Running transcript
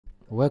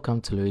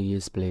Welcome to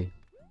Louis Play.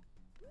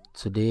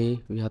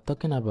 Today we are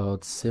talking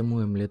about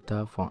Cemu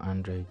emulator for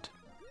Android.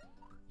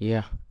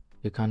 Yeah,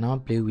 you can now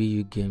play Wii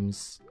U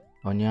games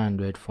on your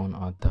Android phone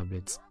or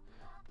tablets.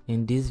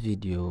 In this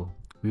video,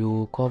 we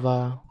will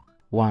cover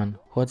 1.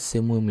 What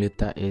Cemu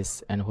emulator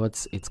is and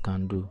what it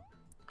can do.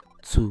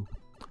 2.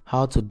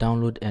 How to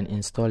download and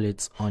install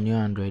it on your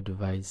Android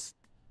device.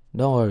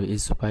 Don't worry,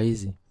 it's super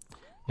easy.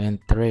 And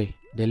 3.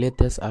 The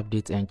latest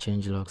updates and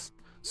changelogs,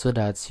 so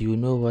that you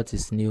know what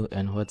is new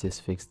and what is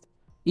fixed.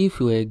 If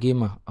you are a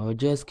gamer or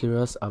just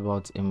curious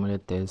about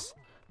emulators,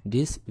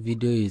 this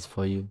video is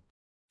for you.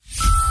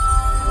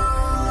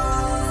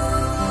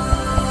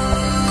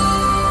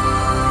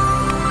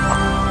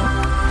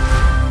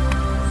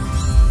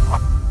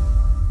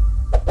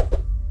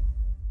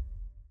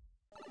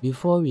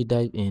 Before we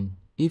dive in,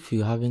 if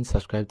you haven't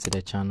subscribed to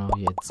the channel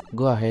yet,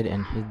 go ahead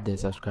and hit the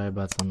subscribe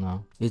button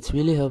now. It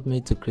really helped me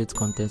to create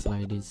content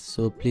like this,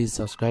 so please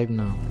subscribe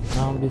now.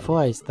 Now before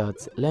I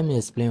start, let me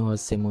explain what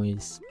Cemu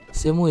is.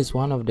 Cemu is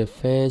one of the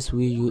first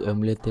Wii U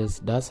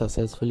emulators that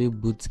successfully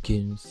boots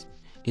games.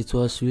 It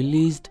was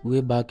released way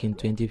back in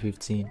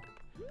 2015,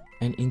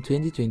 and in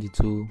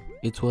 2022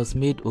 it was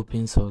made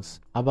open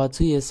source. About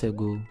 2 years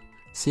ago,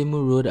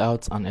 Cemu rolled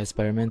out an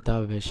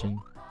experimental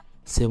version,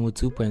 Cemu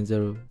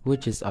 2.0,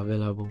 which is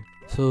available.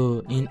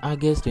 So in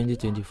August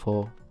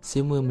 2024,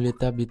 Cemu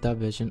emulator beta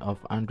version of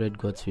Android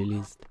got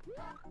released.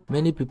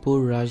 Many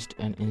people rushed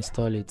and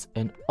installed it,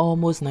 and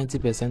almost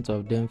 90%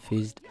 of them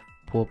faced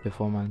poor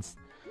performance,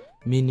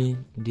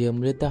 meaning the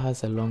emulator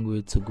has a long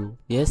way to go.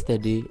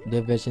 Yesterday,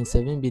 the version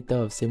 7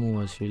 beta of Cemu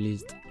was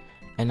released,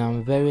 and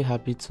I'm very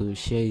happy to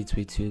share it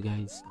with you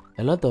guys.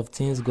 A lot of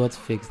things got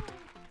fixed,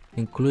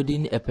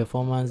 including a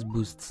performance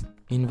boost.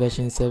 In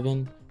version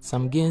 7,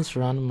 some games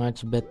ran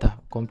much better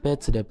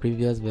compared to the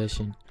previous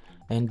version,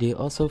 and they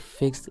also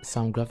fixed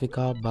some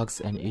graphical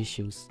bugs and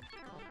issues.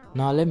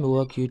 Now let me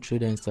walk you through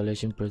the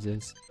installation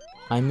process.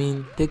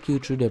 Take you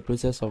through the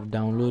process of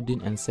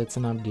downloading and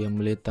setting up the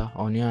emulator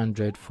on your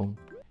Android phone.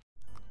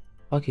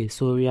 Okay,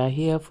 so we are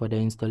here for the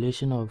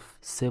installation of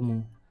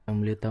Cemu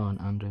emulator on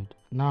Android.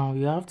 Now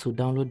you have to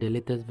download the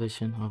latest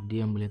version of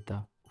the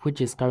emulator,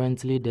 which is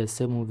currently the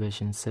Cemu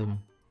version 7,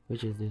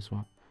 which is this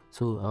one.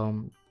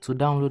 So to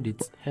download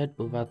it, head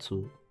over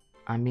to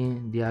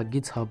their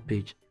GitHub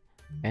page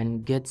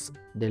and get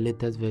the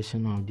latest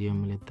version of the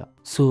emulator.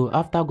 So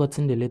after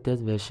getting the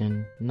latest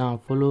version, now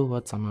follow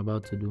what I'm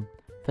about to do.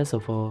 First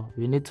of all,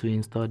 we need to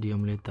install the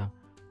emulator,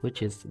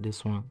 which is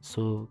this one.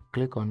 So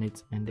click on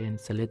it and then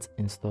select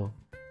install.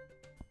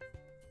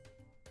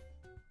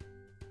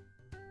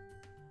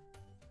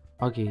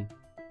 Okay,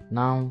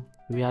 now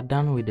we are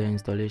done with the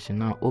installation.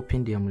 Now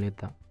open the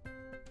emulator.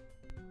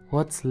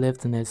 What's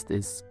left next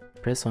is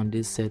press on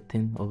this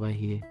setting over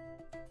here.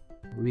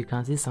 We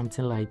can see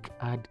something like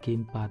add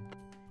game path,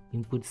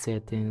 input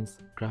settings,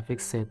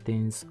 graphics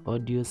settings,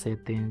 audio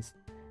settings,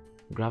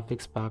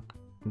 graphics pack,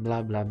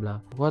 blah blah blah.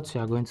 What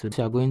we are going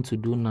to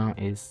do now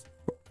is,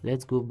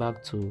 let's go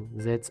back to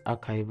Z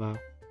Archiver,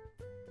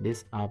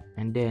 this app,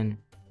 and then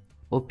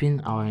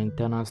open our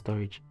internal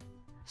storage.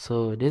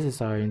 So this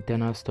is our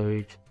internal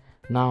storage.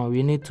 Now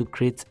we need to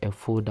create a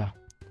folder.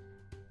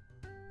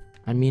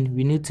 We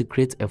need to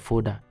create a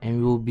folder, and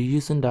we will be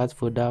using that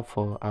folder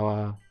for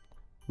our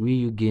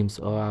Wii U games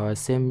or our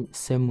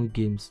Cemu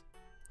games.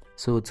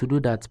 So to do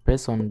that,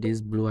 press on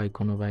this blue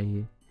icon over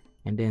here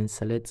and then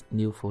select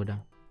new folder.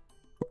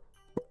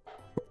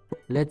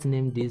 Let's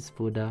name this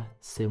folder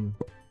Cemu,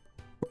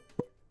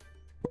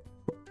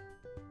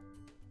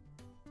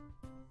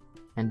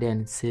 and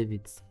then save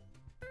it.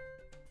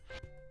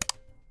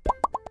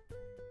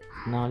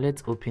 Now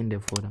let's open the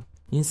folder.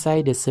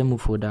 Inside the Cemu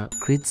folder,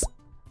 create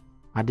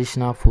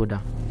additional folder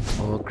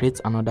or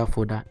create another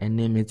folder and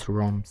name it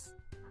ROMs.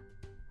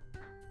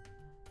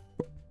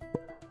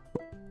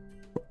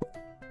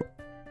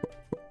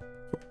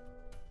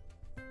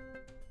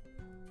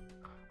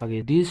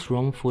 Okay, this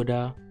ROM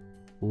folder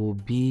will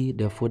be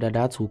the folder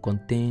that will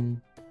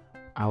contain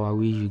our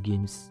Wii U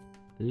games.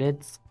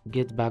 Let's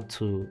go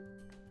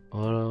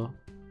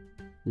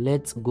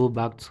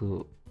back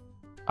to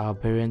our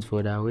parent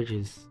folder, which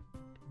is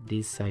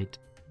this side.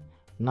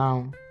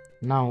 Now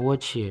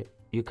watch here.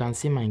 You can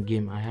see my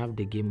game. I have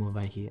the game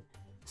over here.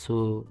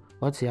 So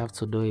what you have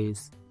to do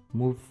is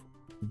move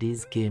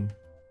this game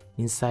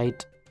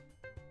inside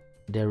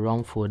the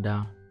ROM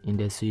folder in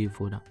the CU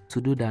folder. To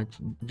do that,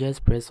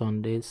 just press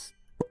on this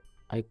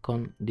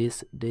icon,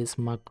 this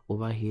mark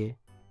over here,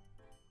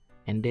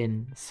 and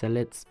then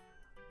select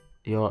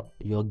your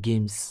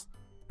games.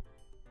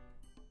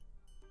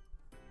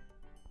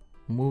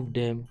 Move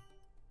them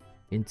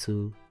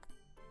into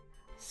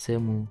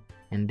Cemu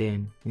and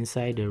then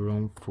inside the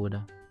ROM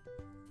folder.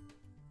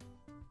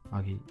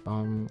 Okay,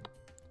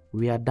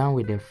 we are done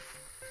with the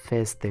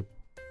first step.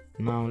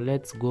 Now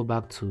let's go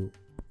back to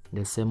the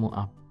Cemu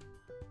app.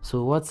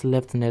 So what's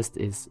left next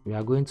is we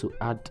are going to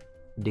add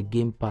the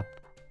game path,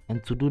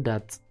 and to do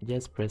that,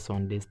 just press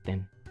on this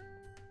thing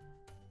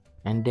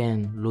and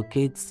then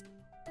locate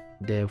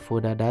the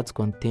folder that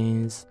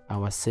contains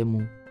our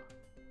Cemu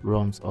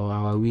ROMs or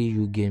our Wii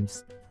U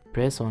games,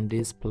 press on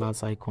this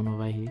plus icon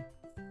over here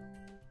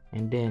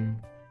and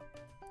then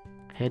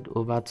head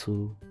over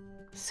to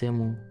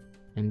Cemu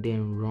and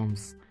then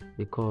ROMs,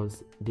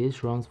 because this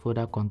ROMs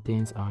folder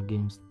contains our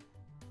games.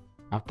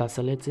 After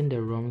selecting the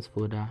ROMs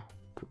folder,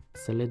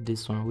 select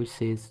this one which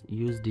says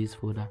use this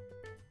folder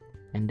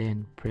and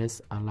then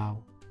press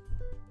allow.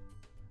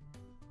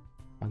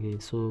 Okay,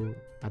 so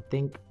I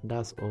think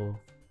that's all.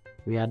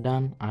 We are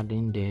done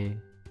adding the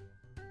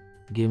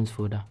games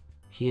folder.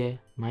 Here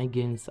my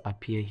games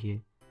appear here.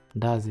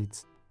 That's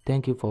it.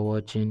 Thank you for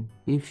watching.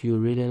 If you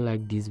really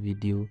like this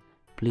video,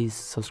 please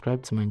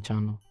subscribe to my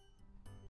channel.